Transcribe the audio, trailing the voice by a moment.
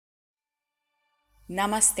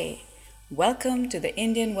Namaste. Welcome to the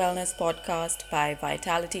Indian Wellness Podcast by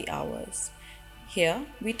Vitality Hours. Here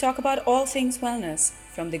we talk about all things wellness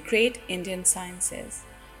from the great Indian sciences,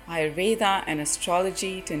 Ayurveda and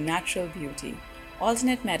astrology to natural beauty,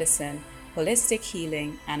 alternate medicine, holistic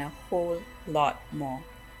healing, and a whole lot more.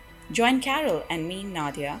 Join Carol and me,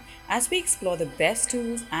 Nadia, as we explore the best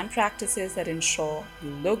tools and practices that ensure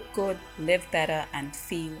you look good, live better, and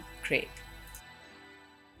feel great.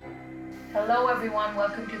 Hello everyone,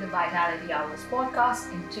 welcome to the Vitality Hours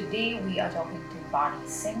podcast, and today we are talking to Bani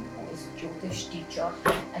Singh, who is a Jyotish teacher,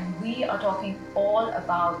 and we are talking all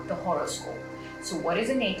about the horoscope. So what is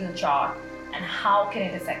a natal chart and how can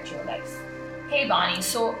it affect your life? Hey Bani,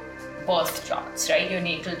 so birth charts, right? Your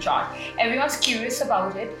natal chart. Everyone's curious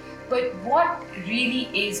about it, but what really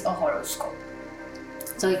is a horoscope?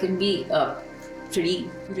 So it can be pretty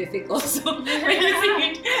horrific also when you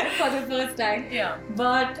see it for the first time. Yeah.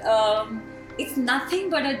 But it's nothing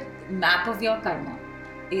but a map of your karma.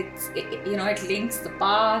 It links the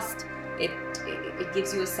past. It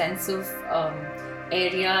gives you a sense of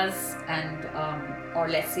areas and or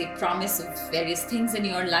let's say promise of various things in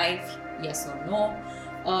your life, yes or no,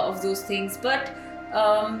 of those things. But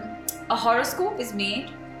a horoscope is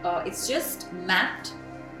made. It's just mapped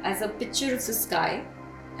as a picture of the sky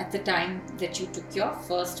at the time that you took your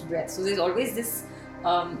first breath. So there's always this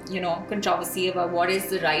controversy about what is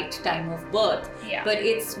the right time of birth. Yeah. But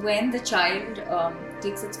it's when the child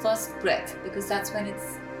takes its first breath, because that's when it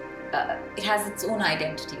has its own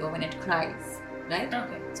identity, or when it cries, right?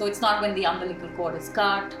 Okay. So it's not when the umbilical cord is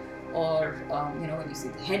cut or when you see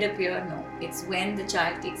the head appear. No, it's when the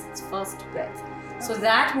child takes its first breath. So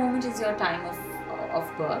that moment is your time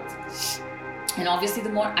of birth, and obviously the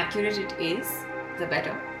more accurate it is, the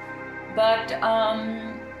better. But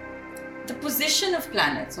the position of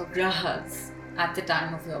planets or grahas at the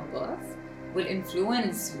time of your birth will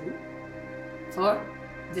influence you for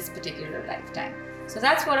this particular lifetime. So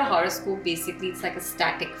that's what a horoscope basically, it's like a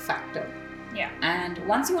static factor. Yeah. And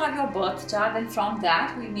once you have your birth chart, then from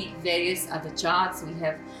that we make various other charts. We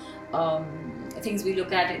have things we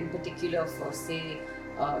look at in particular for, say,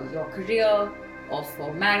 your career, or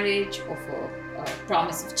for marriage, or for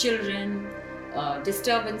promise of children,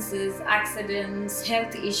 disturbances, accidents,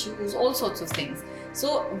 health issues, all sorts of things.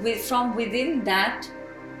 So from within that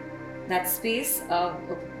space,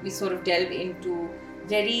 we sort of delve into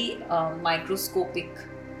very microscopic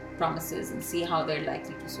promises and see how they're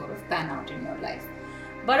likely to sort of pan out in your life.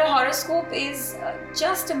 But a horoscope is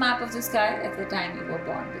just a map of the sky at the time you were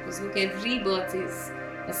born, because look, every birth is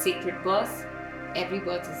a sacred birth. Every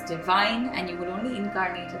birth is divine, and you will only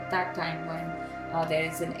incarnate at that time when there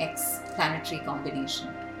is an X-planetary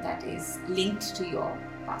combination that is linked to your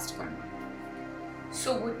past karma.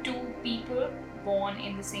 So would two people born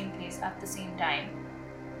in the same place at the same time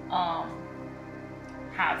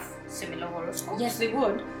have similar horoscopes? Yes, they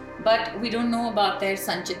would, but we don't know about their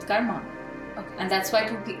sanchit karma. Okay. And that's why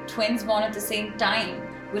twins born at the same time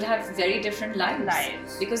will have very different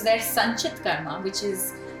lives. Because their sanchit karma, which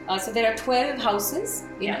is so there are 12 houses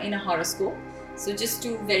in a horoscope. So just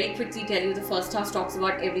to very quickly tell you, the first house talks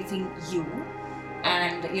about everything you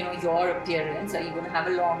and your appearance. Are you going to have a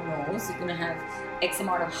long nose? You're going to have X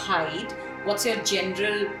amount of height. What's your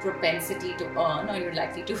general propensity to earn, or you're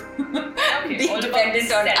likely to be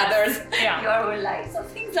dependent on others your whole life? So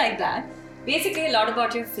things like that. Basically a lot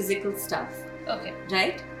about your physical stuff. Okay.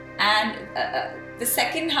 Right? And the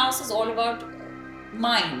second house is all about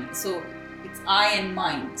mind. So it's I and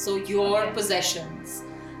mine. So your possessions,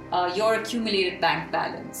 your accumulated bank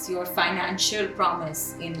balance, your financial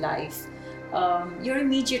promise in life, your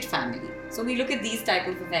immediate family. So we look at these type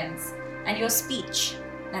of events, and your speech.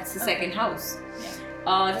 That's the second house.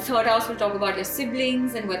 Yeah. The third house will talk about your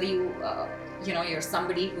siblings and whether you're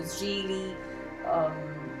somebody who's really,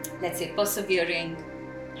 let's say, persevering,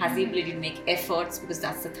 has the ability to make efforts, because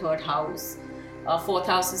that's the third house. Fourth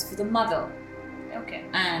house is for the mother. Okay.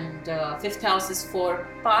 And fifth house is for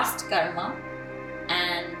past karma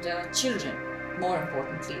and children, more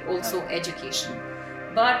importantly, also education.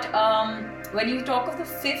 But when you talk of the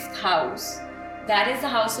fifth house, that is the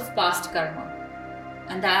house of past karma,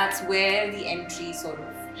 and that's where the entry sort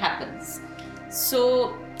of happens.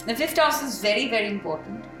 So the fifth house is very, very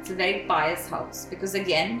important. It's a very pious house, because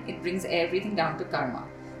again, it brings everything down to karma.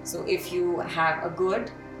 So if you have a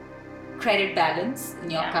good credit balance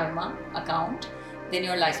in your karma account, then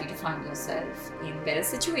you're likely to find yourself in better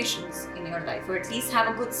situations in your life, or at least have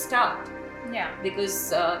a good start. Yeah.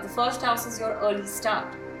 Because the first house is your early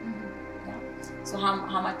start. Mm-hmm. Yeah. So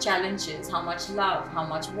how much challenges, how much love, how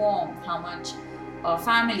much warmth, how much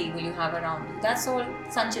family will you have around you. That's all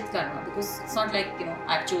Sanchit Karma, because it's not like,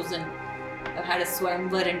 I've had a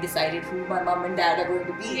swayamvar and decided who my mom and dad are going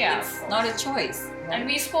to be. Yeah, It's not a choice. Right? And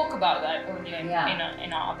we spoke about that earlier Yeah.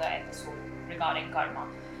 in our other episode regarding karma.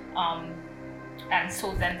 And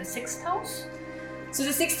so then the 6th house? So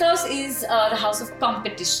the 6th house is the house of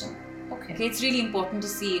competition. Okay. Okay, it's really important to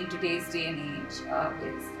see in today's day and age,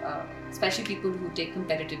 with especially people who take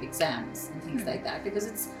competitive exams and things like that, because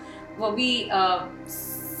it's what we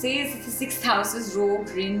say is the 6th house is Rog,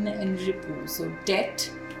 Rin, and Ripu. So debt,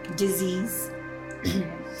 disease,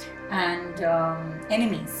 and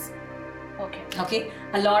enemies. Okay. Okay,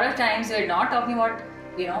 a lot of times we're not talking about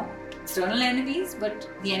external enemies, but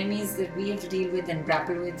the enemies that we have to deal with and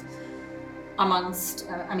grapple with amongst,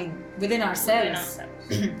 within ourselves.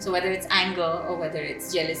 So whether it's anger or whether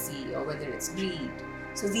it's jealousy or whether it's greed.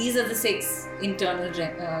 So these are the 6 internal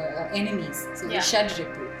enemies. So the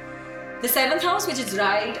Shadripu. The 7th house, which is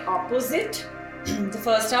right opposite the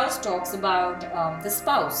 1st house, talks about the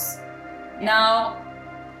spouse. Now,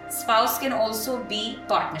 spouse can also be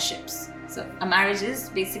partnerships. So a marriage is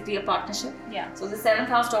basically a partnership. Yeah. So the 7th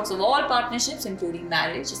house talks of all partnerships, including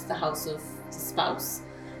marriage. It's the house of the spouse.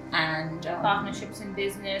 And partnerships in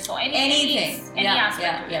business or anything. any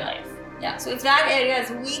aspect of your life. Yeah. So if that area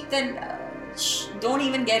is weak, then don't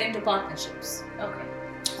even get into partnerships. Okay.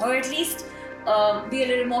 Or at least be a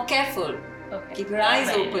little more careful. Okay. Keep your eyes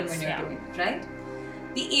Very open nice, when you're yeah. doing it, right?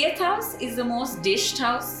 The 8th house is the most dished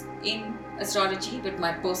house in astrology, but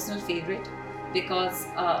my personal favorite, because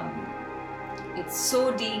it's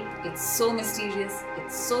so deep, it's so mysterious,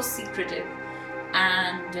 it's so secretive,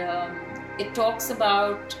 and it talks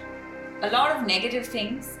about a lot of negative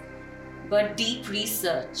things, but deep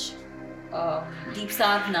research, deep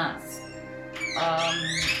sadhanas,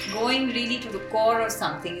 going really to the core of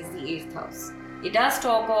something is the 8th house. It does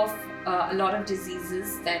talk of a lot of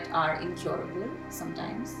diseases that are incurable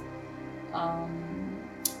sometimes.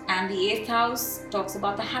 And the 8th house talks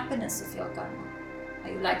about the happiness of your karma. Are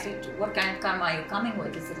you likely to, what kind of karma are you coming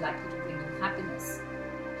with? Is it likely to bring you happiness?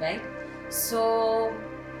 Right? So,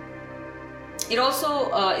 it also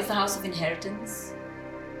is the house of inheritance,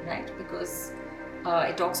 right? Because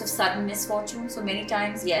it talks of sudden misfortune. So many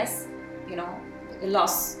times, yes, the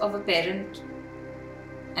loss of a parent,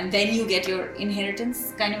 and then you get your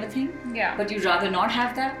inheritance kind of a thing. Yeah. But you'd rather not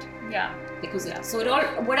have that. Yeah. Because so it all,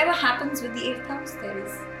 whatever happens with the 8th house, there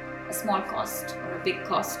is a small cost or a big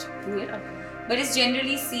cost to it. Okay. But it's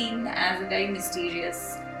generally seen as a very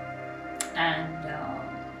mysterious and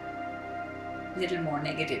little more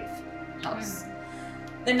negative house.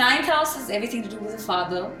 The 9th house has everything to do with the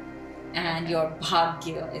father and your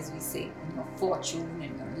bhagya, as we say, and your fortune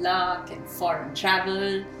and your luck and foreign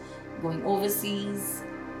travel, going overseas,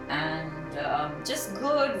 and just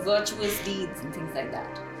good, virtuous deeds and things like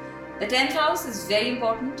that. The 10th house is very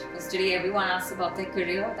important because today everyone asks about their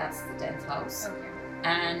career. That's the 10th house. Okay.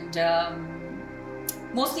 And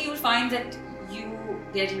mostly you'll find that you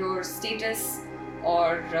get your status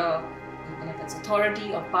or even if it's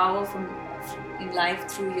authority or power from in life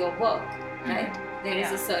through your work, right? There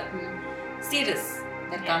is a certain status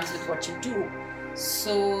that comes with what you do.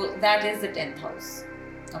 So that is the 10th house.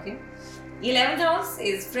 Okay. 11th house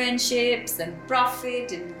is friendships and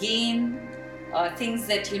profit and gain, things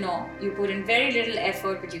that you put in very little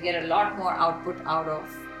effort but you get a lot more output out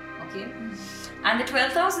of. Okay. And the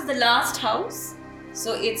 12th house is the last house.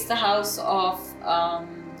 So it's the house of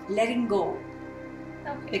letting go.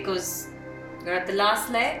 Okay. Because you're at the last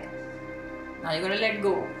leg, now you're going to let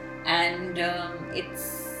go. And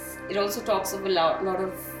it also talks of a lot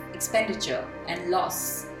of expenditure and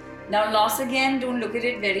loss. Now loss, again, don't look at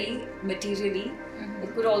it very materially.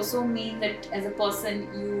 It could also mean that as a person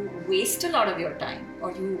you waste a lot of your time,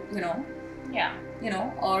 or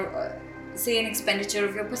or say an expenditure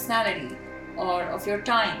of your personality or of your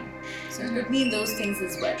time. So it could mean those things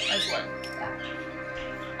as well. Yeah.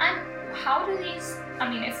 And how do these,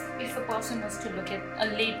 if a person was to look at, a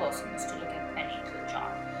lay person was to look at a natal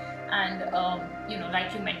chart, and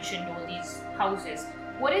like you mentioned, all these houses,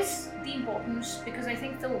 what is the importance? Because I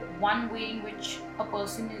think the one way in which a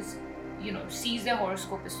person is, sees their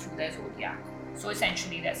horoscope is through their zodiac. So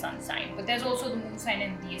essentially their sun sign, but there's also the moon sign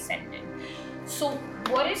and the ascendant. So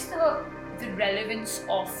what is the relevance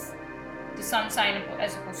of the sun sign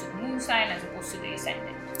as opposed to the moon sign as opposed to the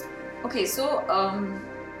ascendant? Okay, so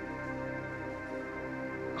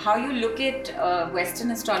how you look at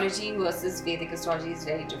Western astrology versus Vedic astrology is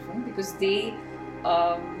very different, because they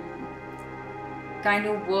kind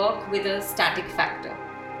of work with a static factor.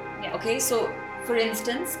 Yeah. Okay, so for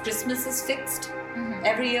instance, Christmas is fixed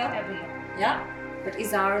every year. Every year. Yeah, but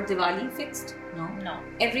is our Diwali fixed? No.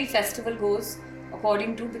 Every festival goes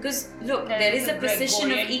according to, because look, there There's is the a precision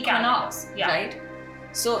of Gregorian equinox, calendar. Yeah. right?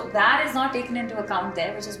 So that is not taken into account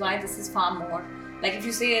there, which is why this is far more. Like if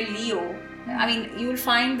you say a Leo, I mean, you will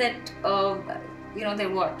find that there are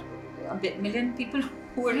what, million people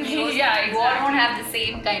who are Leos. Yeah, who all don't exactly. have the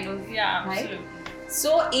same kind of Yeah, right. absolutely.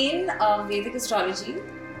 So in Vedic astrology,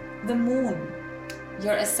 the moon,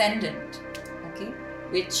 your ascendant, okay,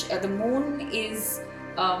 which the moon is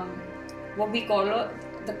what we call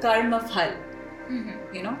the karma phal.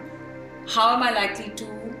 You know, how am I likely to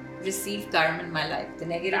receive karma in my life? The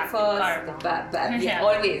negative Practical first, the karma. bad, Yeah.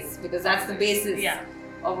 always, because that's the basis Yeah.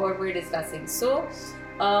 of what we're discussing. So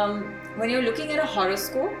when you're looking at a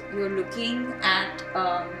horoscope, you're looking at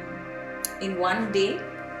in one day,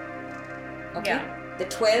 okay, Yeah. the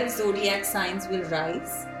 12 zodiac signs will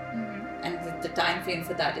rise, and the time frame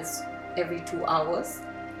for that is every 2 hours.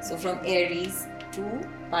 So from Aries to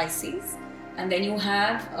Pisces, and then you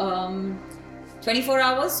have 24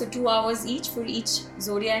 hours, so 2 hours each for each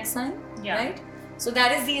zodiac sign, Yeah. right? So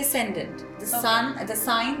that is the ascendant, the sun, the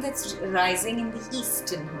sign that's rising in the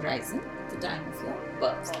eastern horizon at the time of your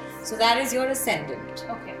birth. So that is your ascendant,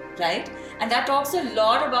 Okay. right? And that talks a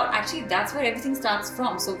lot about, actually that's where everything starts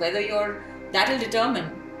from. So whether that will determine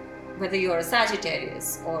whether you're a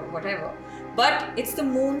Sagittarius or whatever. But it's the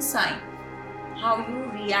moon sign, how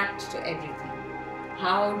you react to everything.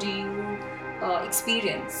 How do you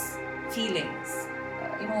experience feelings,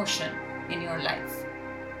 emotion in your life,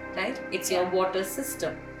 right? It's your water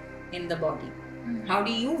system in the body. How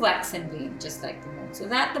do you wax and wane, just like the moon? So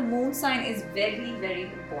that the moon sign is very, very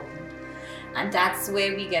important. And that's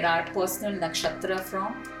where we get our personal nakshatra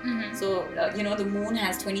from. So, the moon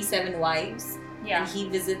has 27 wives, Yeah. and he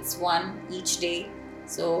visits one each day.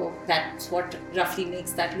 So that's what roughly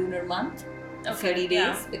makes that lunar month, 30 days,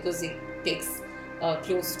 yeah. because it takes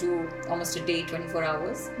close to almost a day, 24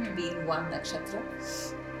 hours to be in one nakshatra.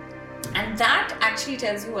 And that actually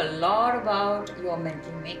tells you a lot about your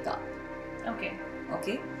mental makeup. Okay.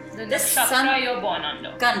 Okay? The sun- nakshatra you're born under.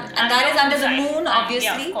 And that is under the moon,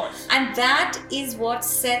 obviously. Yeah, of course. And that is what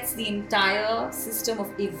sets the entire system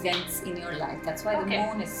of events in your life. That's why the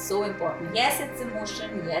moon is so important. Yes, it's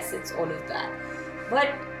emotion. Yes, it's all of that. But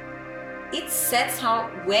it sets how,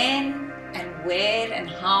 when and where and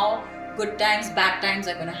how good times, bad times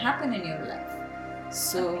are going to happen in your life.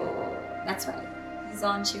 So that's why he's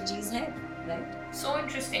on Shivji's head, right? So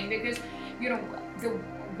interesting, because the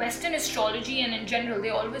Western astrology and in general, they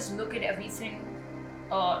always look at everything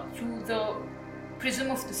through the prism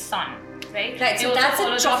of the sun, right? Right. They So also that's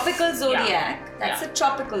follow a the- tropical zodiac. Yeah. That's a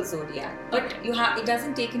tropical zodiac. But it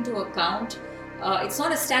doesn't take into account. It's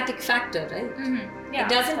not a static factor, right? Yeah, It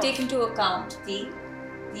doesn't of take course. into account the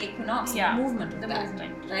equinox, Yeah, the movement of the that,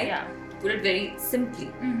 movement, right? yeah. To put it very simply,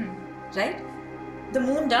 right? The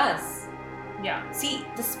moon does. Yeah. See,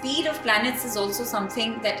 the speed of planets is also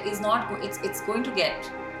something that is not. It's going to get.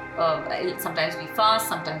 It'll sometimes be fast,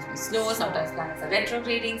 sometimes be slow. Sometimes planets are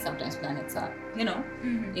retrograding. Sometimes planets are,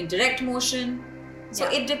 in direct motion. So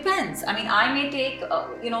it depends. I mean, I may take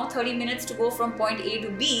 30 minutes to go from point A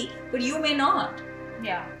to B, but you may not.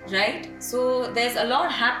 Yeah. Right? So there's a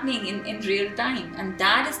lot happening in real time, and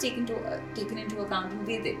that is taken into account in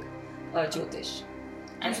Vedic Jyotish.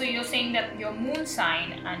 And so you're saying that your moon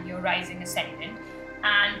sign and your rising ascendant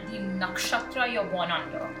and the nakshatra you're born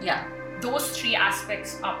under, Yeah. those three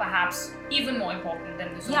aspects are perhaps even more important than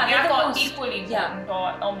the Yeah, zodiac, they're the or most. equally Yeah.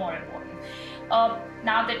 important or more important.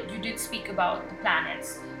 Now that you did speak about the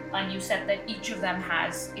planets and you said that each of them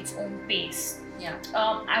has its own pace, Yeah.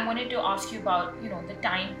 I wanted to ask you about the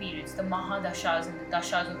time periods, the mahadashas and the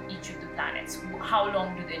dashas of each of the planets. How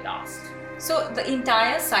long do they last? So the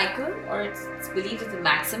entire cycle, or it's believed that the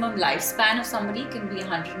maximum lifespan of somebody can be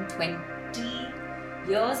 120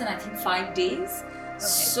 years and I think 5 days.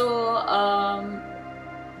 So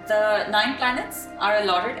the 9 planets are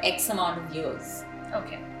allotted X amount of years,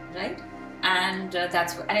 Okay. right? And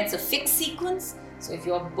and it's a fixed sequence. So if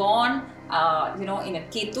you're born, in a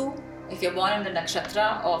Ketu, if you're born in the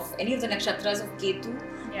nakshatra of any of the nakshatras of Ketu,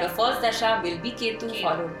 Yeah. your first dasha will be Ketu,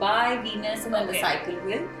 followed by Venus, and then the Okay. cycle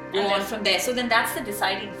will go And on then- from there. So then that's the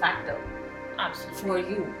deciding factor Absolutely. for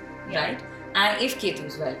you, Yeah. right? And if Ketu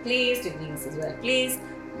is well placed, if Venus is well placed,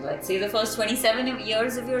 let's say the first 27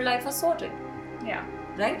 years of your life are sorted, Yeah.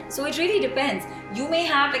 right? So it really depends. You may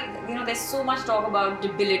have, there's so much talk about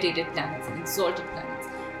debilitated planets and exalted planets.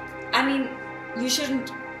 I mean, you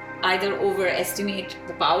shouldn't either overestimate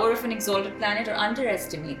the power of an exalted planet or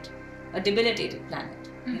underestimate a debilitated planet,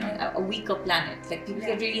 a weaker planet. Like people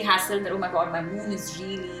get really hassled that, oh my god, my moon is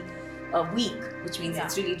really weak, which means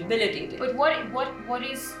it's really debilitated. But what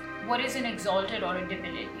is What is an exalted or a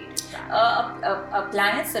debilitated planet?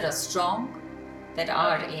 Planets that are strong, that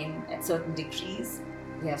are in at certain degrees,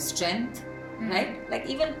 they have strength, right? Like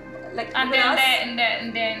even like And even then us.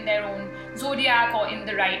 they're in their own zodiac or in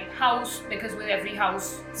the right house, because with every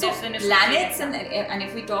house So there's an planets associated and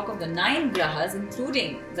if we talk of the 9 grahas,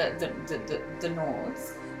 including the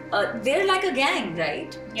nodes, they're like a gang,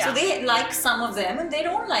 right? Yeah. So they like some of them and they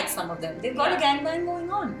don't like some of them. They've got a gangbang going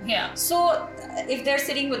on. Yeah. So if they're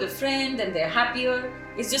sitting with a friend and they're happier,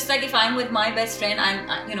 it's just like if I'm with my best friend,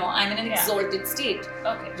 I'm in an exalted state,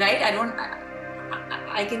 Okay. right?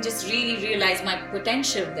 I can just really realize my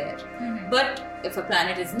potential there. But if a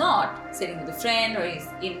planet is not sitting with a friend or is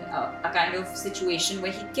in a kind of situation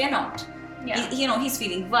where he cannot, he's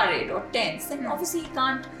feeling worried or tense, then obviously he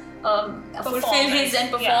can't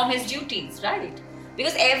fulfill perform his duties, right?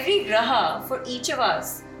 Because every graha for each of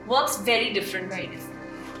us works very differently.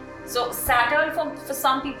 So Saturn for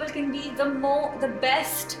some people can be the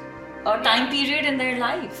best time period in their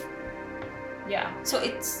life. Yeah. So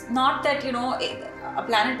it's not that a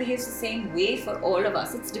planet behaves the same way for all of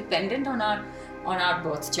us. It's dependent on our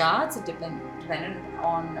birth charts. It's dependent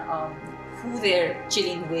on who they're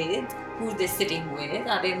chilling with, who they're sitting with.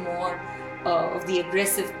 Are they more of the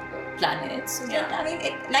aggressive planets? So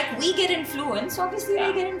like we get influenced, obviously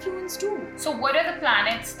they get influenced too. So what are the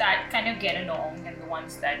planets that kind of get along and the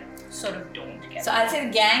ones that sort of don't get So along? I'll say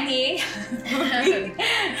gang A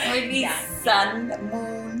would be Sun,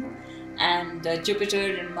 Moon, and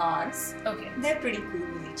Jupiter and Mars. Okay. They're pretty cool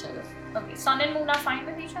with each other. Okay. Sun and Moon are fine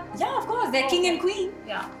with each other? Yeah, of course. They're king and queen.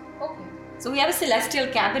 Yeah. Okay. So we have a celestial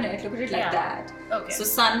cabinet. Look at it like that. Okay. So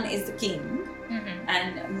Sun is the king,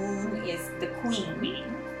 and Moon is the queen,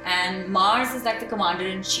 and Mars is like the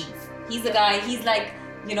commander-in-chief. He's the guy. He's like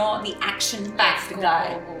the action-packed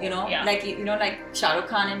guy. Like Shah Rukh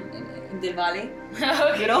Khan in Dilwale.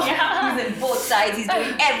 He's in both sides. He's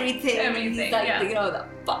doing everything. He's like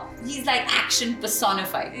he's like action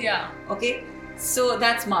personified. Yeah. Okay. So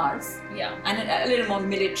that's Mars. Yeah. And a little more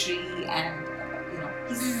military, and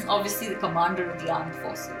he's obviously the commander of the armed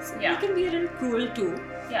forces. So he can be a little cruel too.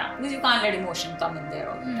 Yeah. Because you can't let emotion come in there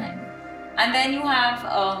all the time. And then you have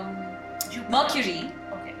Mercury.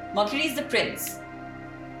 Okay. Mercury is the prince.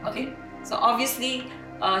 Okay. So obviously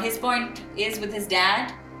his point is with his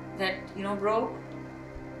dad that bro,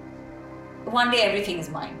 one day everything is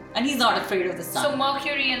mine, and he's not afraid of the sun. So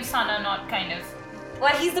Mercury and Sun are not kind of.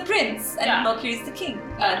 Well, he's the prince and Mercury is the king.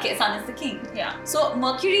 Sun is the king. Yeah. So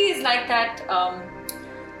Mercury is like that.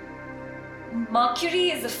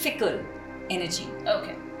 Mercury is a fickle energy.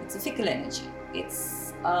 Okay. It's a fickle energy.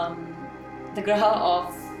 It's the graha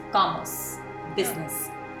of commerce, business.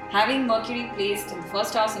 Having Mercury placed in the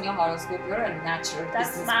first house in your horoscope, you're a natural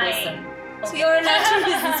business person. Okay. So you're a natural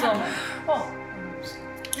businesswoman. Oh.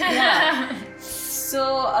 Yeah.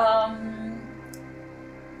 So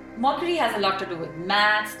Mercury has a lot to do with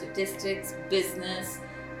math, statistics, business,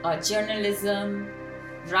 journalism,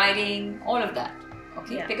 writing, all of that.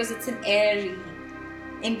 Okay, Yeah. because it's an airy,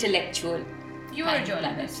 intellectual. You are a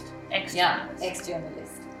journalist. Ex-journalist. Yeah,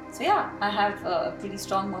 ex-journalist. So yeah, I have a pretty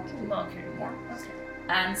strong Mercury. Mercury. Yeah. Okay.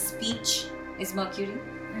 And speech is Mercury.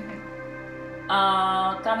 Mm-hmm.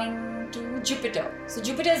 Coming to Jupiter. So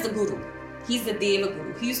Jupiter is the guru. He's the Deva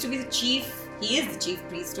Guru. He used to be the chief. He is the chief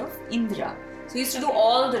priest of Indra. So he used to do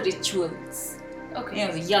all the rituals. Okay.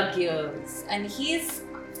 The yajnas, and he's,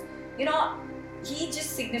 he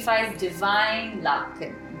just signifies divine luck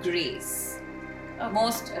and grace.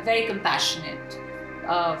 Okay. Very compassionate,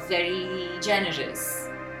 very generous,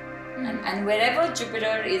 and wherever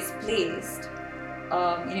Jupiter is placed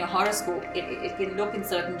in your horoscope, it can look in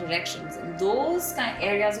certain directions, and those kind of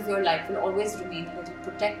areas of your life will always remain a little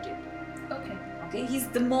protected. Okay. Okay, he's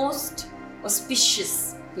the most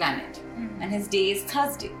auspicious planet, and his day is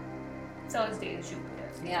Thursday. Thursday is Jupiter.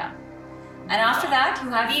 Yeah. And after that, you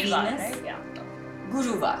have Virvar, Venus, right? Yeah.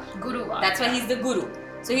 Guruvar. That's why he's the guru.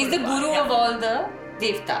 So he's the guru of all the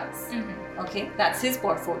devtas. Okay, that's his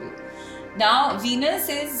portfolio. Now, Venus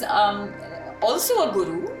is also a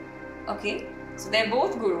guru. Okay, so they're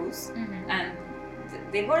both gurus, and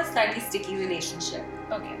they've got a slightly sticky relationship.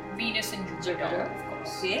 Okay. Venus and Jupiter, of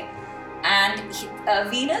course. Okay, and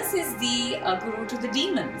Venus is the guru to the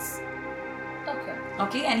demons. Okay.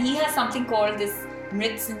 Okay, and he has something called this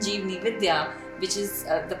Mrit Sanjeevani Vidya, which is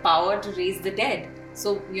the power to raise the dead.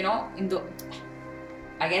 So, in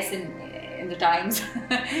the times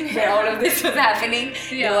where all of this was happening,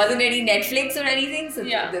 there wasn't any Netflix or anything. So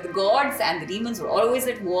the gods and the demons were always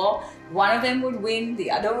at war. One of them would win, the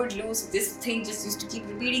other would lose. This thing just used to keep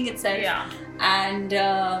repeating itself. Yeah. And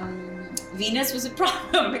Venus was a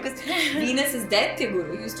problem because Venus is death,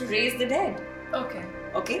 Guru. He used to raise the dead. Okay.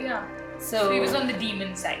 Okay? Yeah. So he was on the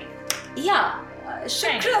demon side. Yeah.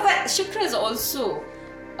 Shukra is also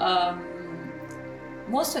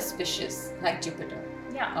more suspicious, like Jupiter.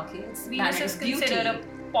 Yeah. Okay. It's Venus planet is of beauty. considered a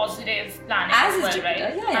positive planet As is well, Jupiter.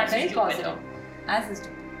 right? Yeah, As very is Jupiter. positive. As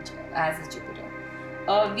is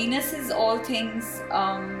Jupiter. Venus is all things.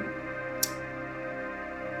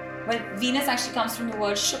 Well, Venus actually comes from the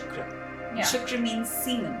word Shukra. Yeah. Shukra means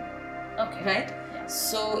semen, Okay. right? Yeah.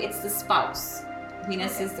 So it's the spouse.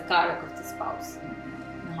 Venus Okay. is the karak of the spouse in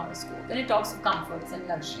the horoscope. And it talks of comforts and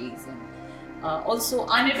luxuries and also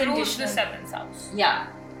And it rules unconditional. the seventh house. Yeah,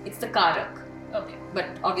 it's the karak. Okay. But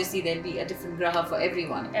obviously there'll be a different graha for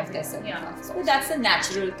everyone of their Everyone, seven yeah. houses. So that's a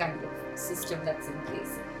natural kind of system that's in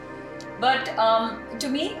place. But to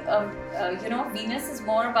me, Venus is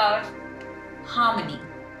more about harmony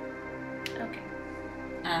Okay.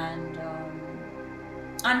 and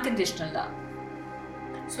unconditional love.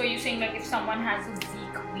 So you're saying like if someone has a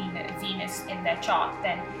weak Venus in their chart,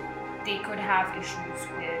 then they could have issues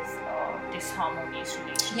with disharmonious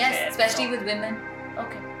relationships. Yes, especially or- with women.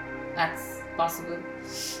 Okay. That's possible.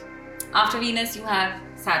 After Venus, you have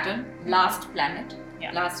Saturn, last planet,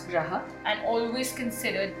 Yeah. last graha. And always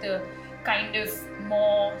considered the kind of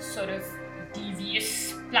more sort of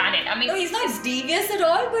devious planet. I mean, No, he's not devious at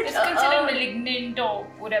all, but it's considered malignant or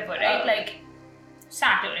whatever, right? Like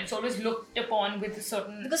Saturn, it's always looked upon with a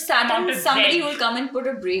certain because amount Saturn, of somebody dread. will come and put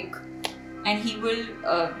a break, and he will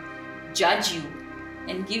judge you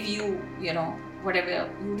and give you, whatever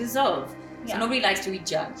you deserve. So Yeah. nobody likes to be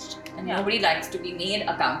judged, and Yeah. nobody likes to be made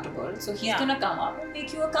accountable. So he's Yeah. gonna come up and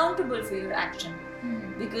make you accountable for your action,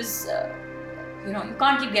 Mhm. because you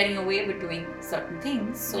can't keep getting away with doing certain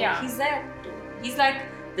things. So Yeah. he's there. He's like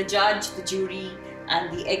the judge, the jury,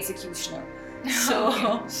 and the executioner. So,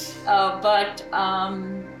 but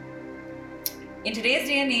in today's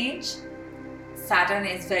day and age, Saturn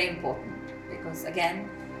is very important because again,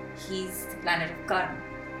 he's the planet of karma.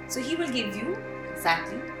 So he will give you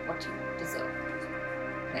exactly what you deserve,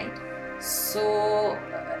 right? So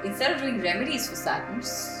instead of doing remedies for Saturn,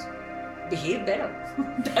 just behave better.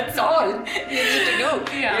 That's all you need to do.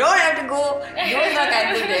 Yeah. You don't have to go do the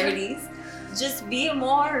kinds of remedies. Just be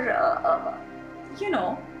more,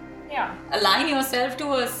 Yeah. align yourself to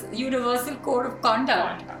a universal code of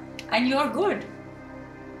conduct, and you're good.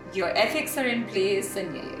 Your ethics are in place,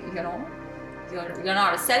 and you're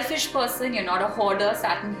not a selfish person. You're not a hoarder.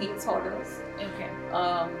 Saturn hates hoarders. Okay.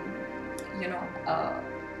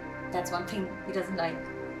 That's one thing he doesn't like.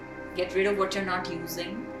 Get rid of what you're not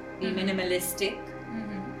using. Be minimalistic.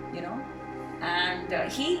 Mm-hmm. And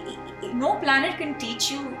no planet can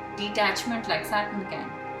teach you detachment like Saturn can,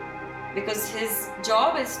 because his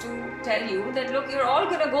job is to tell you that look, you're all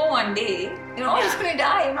gonna go one day. You're all just gonna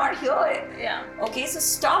die. You're not here. Yeah. Okay, so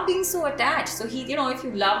stop being so attached. So he, if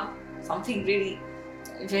you love something really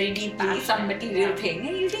very deeply, some material thing,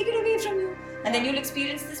 and he'll take it away from you, and then you'll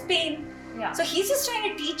experience this pain. Yeah. So he's just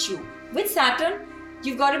trying to teach you. With Saturn,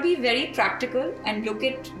 you've got to be very practical and look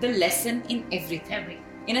at the lesson in everything.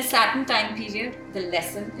 In a Saturn time period, the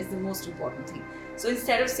lesson is the most important thing. So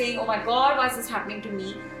instead of saying, oh my God, why is this happening to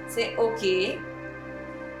me? Say, okay,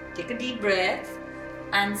 take a deep breath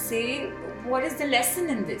and say, what is the lesson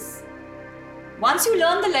in this? Once you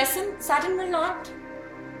learn the lesson, Saturn will not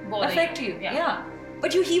affect you. Yeah.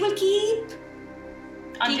 But he will keep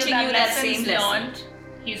teaching you that same lesson. Learned,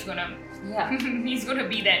 he's gonna Yeah. he's gonna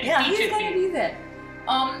be there to Yeah, teach he's it to going to you. be there.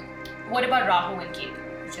 What about Rahu and Ketu,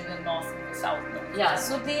 which is the north and the south node? Yeah,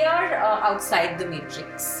 so they are outside the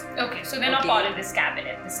matrix. Okay, so they're not part of this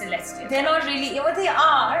cabinet, the celestial. They're not really, well, they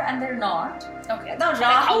are and they're not. Okay. Now, Like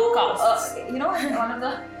Rahu, outcasts. in one of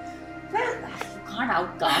the, well, you can't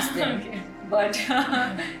outcast them. Okay. But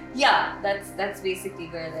yeah, that's basically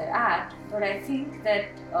where they're at. But I think that,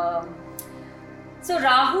 so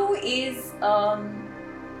Rahu is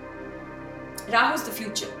the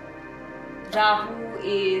future. Rahu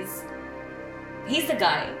is, he's the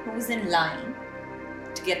guy who's in line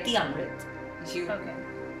to get the Amrit. If you,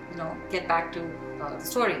 get back to the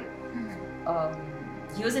story.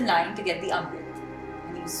 He was in line to get the Amrit.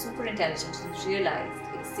 And he was super intelligent. He realized,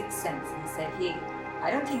 he had a sixth sense, and he said, hey,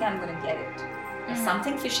 I don't think I'm going to get it. There's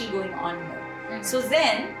something fishy going on here. So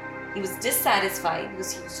then, he was dissatisfied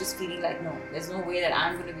because he was just feeling like, no, there's no way that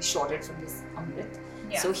I'm going to be shorted from this Amrit.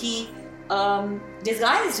 Yeah. So he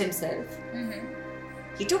disguised himself.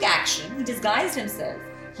 He took action. He disguised himself.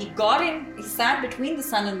 He sat between the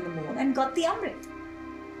sun and the moon and got the Amrit.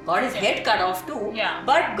 Got his head cut off too,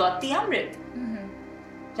 but got the Amrit.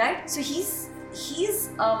 Right? So he's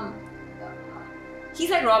he's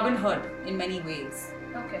like Robin Hood in many ways.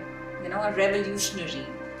 Okay. You know, a revolutionary.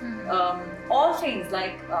 All things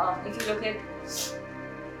like if you look at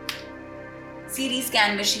CT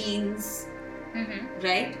scan machines,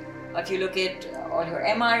 right? If you look at all your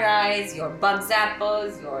MRIs, your bug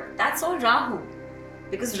zappers, that's all Rahu,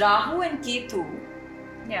 because Rahu and Ketu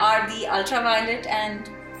are the ultraviolet and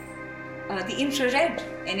the infrared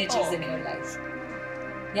energies in your life.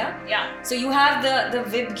 Yeah. So you have the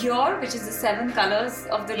Vibgyor, which is the 7 colors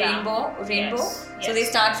of the rainbow. Yes. So they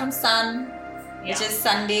start from sun, which is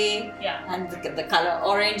Sunday, and the color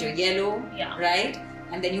orange or yellow, right?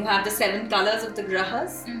 And then you have the 7 colors of the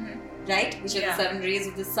grahas, right? Which are the 7 rays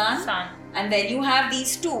of the sun. And then you have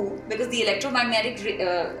these 2, because the electromagnetic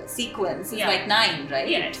sequence is like 9, right?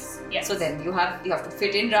 Yes. So then you have to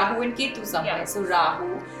fit in Rahu and Ketu somewhere. So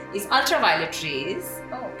Rahu is ultraviolet rays.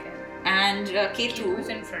 Oh, okay. And Ketu is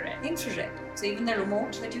infrared. So even the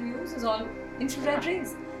remote that you use is all infrared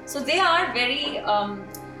rays. So they are very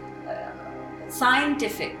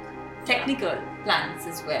scientific, technical planets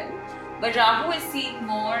as well. But Rahu is seen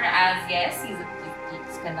more as, yes, he's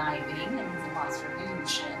conniving and he's a master of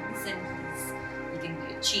illusions and he can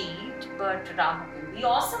be a cheat, but Rahu can be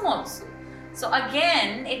awesome also. So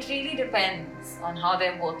again, it really depends on how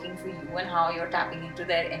they're working for you and how you're tapping into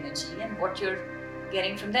their energy and what you're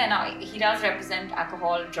getting from there. Now, he does represent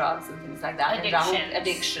alcohol, drugs and things like that.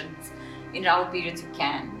 Addictions. In Rahu periods, you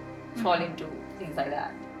can fall into things like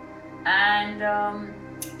that. And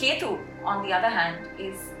Ketu, on the other hand,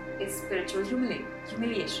 is spiritual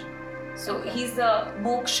humiliation. So he's the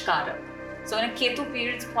mokshkarak. So in a Ketu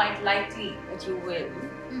period, it's quite likely that you will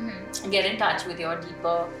get in touch with your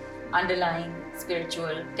deeper underlying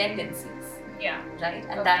spiritual tendencies. Yeah. Right?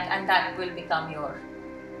 And that will become your,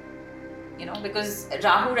 because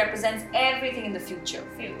Rahu represents everything in the future.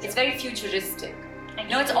 It's very futuristic. And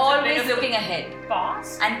it's always looking ahead.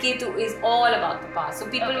 Past. And Ketu is all about the past. So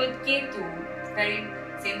people with Ketu,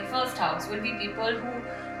 say in the first house, will be people who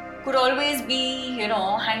could always be,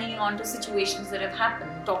 hanging on to situations that have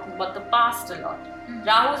happened, talking about the past a lot.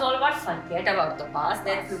 Rahu is all about forget about the past,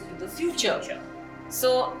 let's look to the future.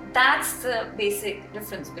 So that's the basic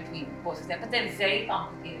difference between both of them. But they're very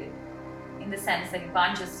complicated in the sense that you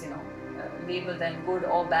can't just, label them good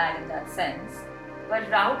or bad in that sense. But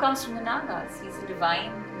Rahu comes from the Nagas. He's a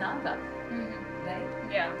divine Naga. Right?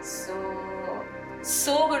 Yeah.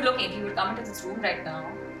 So good looking. If he would come into this room right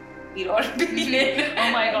now, we'd all be in.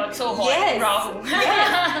 Oh my god, so hot. Yes. Rahu.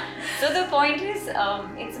 Yes. So the point is,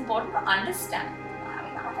 it's important to understand. I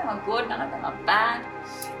mean, none of them are good, none of them are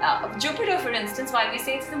bad. Jupiter, for instance, while we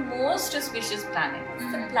say it's the most auspicious planet,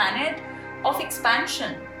 it's the planet of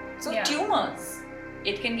expansion. So tumors,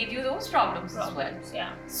 it can give you those problems as well.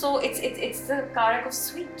 Yeah. So it's the karak of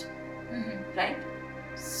sweet, right?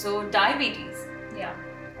 So diabetes. Yeah.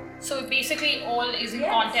 So basically, all is in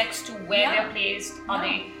context to where they're placed.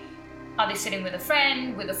 Are they sitting with a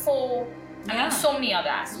friend, with a foe? I mean, so many other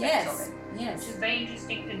aspects of it. Yes. Which is very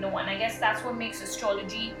interesting to know, and I guess that's what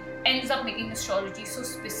ends up making astrology so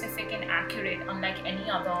specific and accurate, unlike any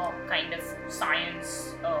other kind of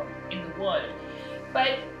science in the world.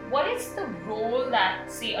 But what is the role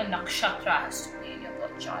that, say, a nakshatra has to play in your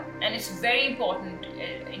birth chart? And it's very important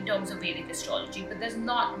in terms of Vedic astrology, but there's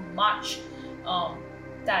not much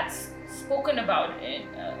that's spoken about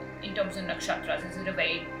in terms of nakshatras. Is it a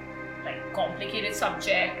very complicated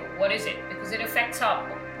subject, or what is it? Because it affects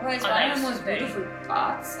our it's one of the most beautiful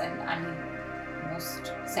parts, and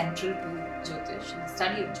most central to Jyotish, and the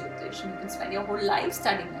study of Jyotish. And you can spend your whole life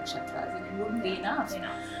studying nakshatras, and it wouldn't be enough.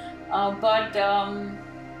 But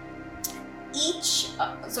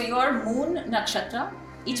so your moon nakshatra,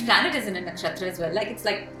 each planet is in a nakshatra as well.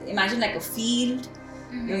 Imagine a field.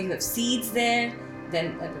 You have seeds there.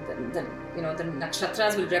 Then the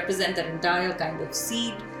nakshatras will represent that entire kind of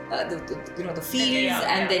seed, the fields,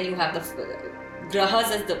 and then you have the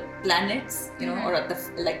grahas as the planets, or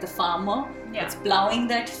the farmer. It's plowing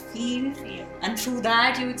that field, and through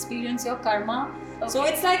that you experience your karma. So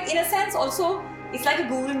it's in a sense also, it's like a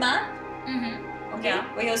Google map.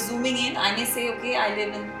 Where you're zooming in. I may say, okay, I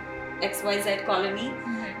live in XYZ colony,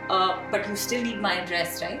 but you still need my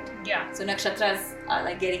address, right? Yeah. So nakshatras are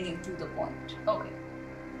getting you to the point. Okay.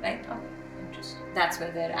 Right? Okay. Interesting. That's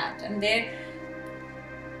where they're at. And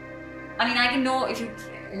I can know if you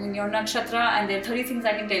in your nakshatra, and there are 30 things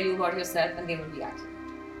I can tell you about yourself, and they will be accurate.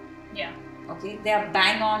 Yeah. Okay? They are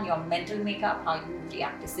bang on your mental makeup, how you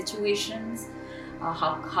react to situations,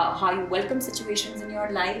 how you welcome situations in your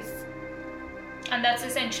life. And that's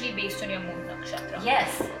essentially based on your moon nakshatra.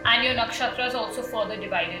 Yes. And your nakshatra is also further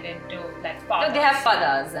divided into padas. No, they have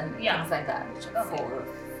padas and Yeah. things like that. Okay.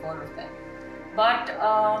 Four of them. But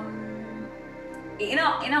in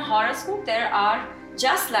a horoscope, there are,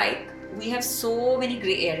 just like we have so many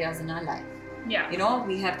gray areas in our life. Yeah.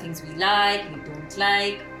 We have things we like, we don't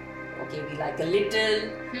like. Okay, we like a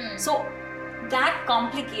little. So that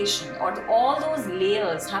complication or all those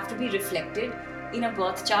layers have to be reflected in a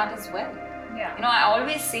birth chart as well. Yeah. I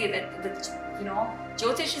always say that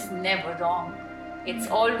Jyotish is never wrong. It's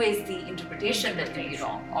always the interpretation that can be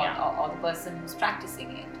wrong, or the person who's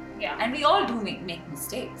practicing it. Yeah. And we all do make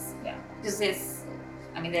mistakes. Yeah. Because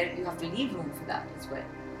there you have to leave room for that as well.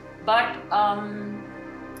 But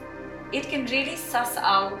it can really suss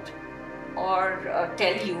out or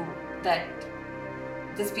tell you that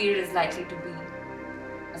this period is likely to be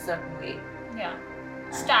a certain way. Yeah.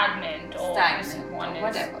 Stagnant or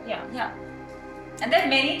whatever. Yeah. And there are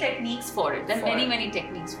many techniques for it. There are many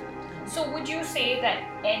techniques for it. So would you say that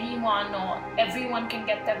anyone or everyone can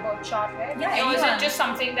get their birth chart read? Yeah, or is anyone. it just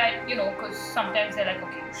something that, because sometimes they're like,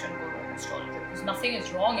 okay, you shouldn't go to an astrologer because nothing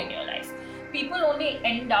is wrong in your life. People only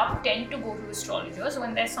tend to go to astrologers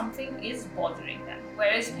when there's something is bothering them.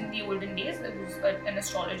 Whereas in the olden days, there was an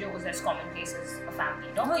astrologer was as commonplace as a family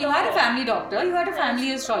doctor. No, you had a family doctor, you had a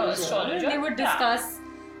family astrologer. They would discuss.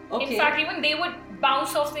 Okay. In fact, even they would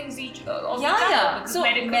bounce off things off each other. Because So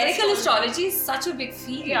medical astrology is such a big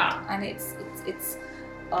field. Yeah. And it's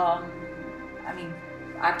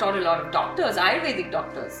I've taught a lot of doctors, Ayurvedic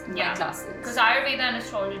doctors in my classes. Because Ayurveda and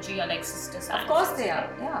astrology are like sister sciences. Of course they are,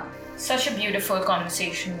 yeah. Such a beautiful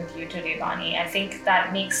conversation with you today, Bani. I think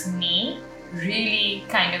that makes me really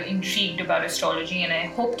kind of intrigued about astrology, and I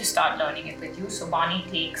hope to start learning it with you. So Bani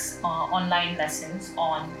takes online lessons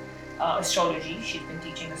on astrology. She's been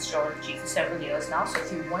teaching astrology for several years now. So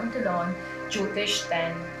if you want to learn Jyotish,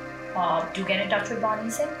 then do get in touch with Bani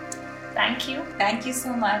Singh. Thank you. Thank you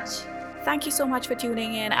so much. Thank you so much for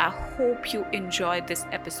tuning in. I hope you enjoyed this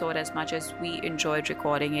episode as much as we enjoyed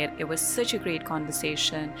recording it. It was such a great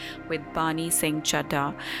conversation with Bani Singh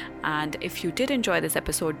Chadda. And if you did enjoy this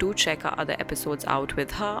episode, do check our other episodes out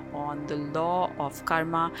with her on the law of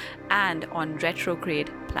karma and on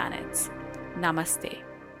retrograde planets. Namaste.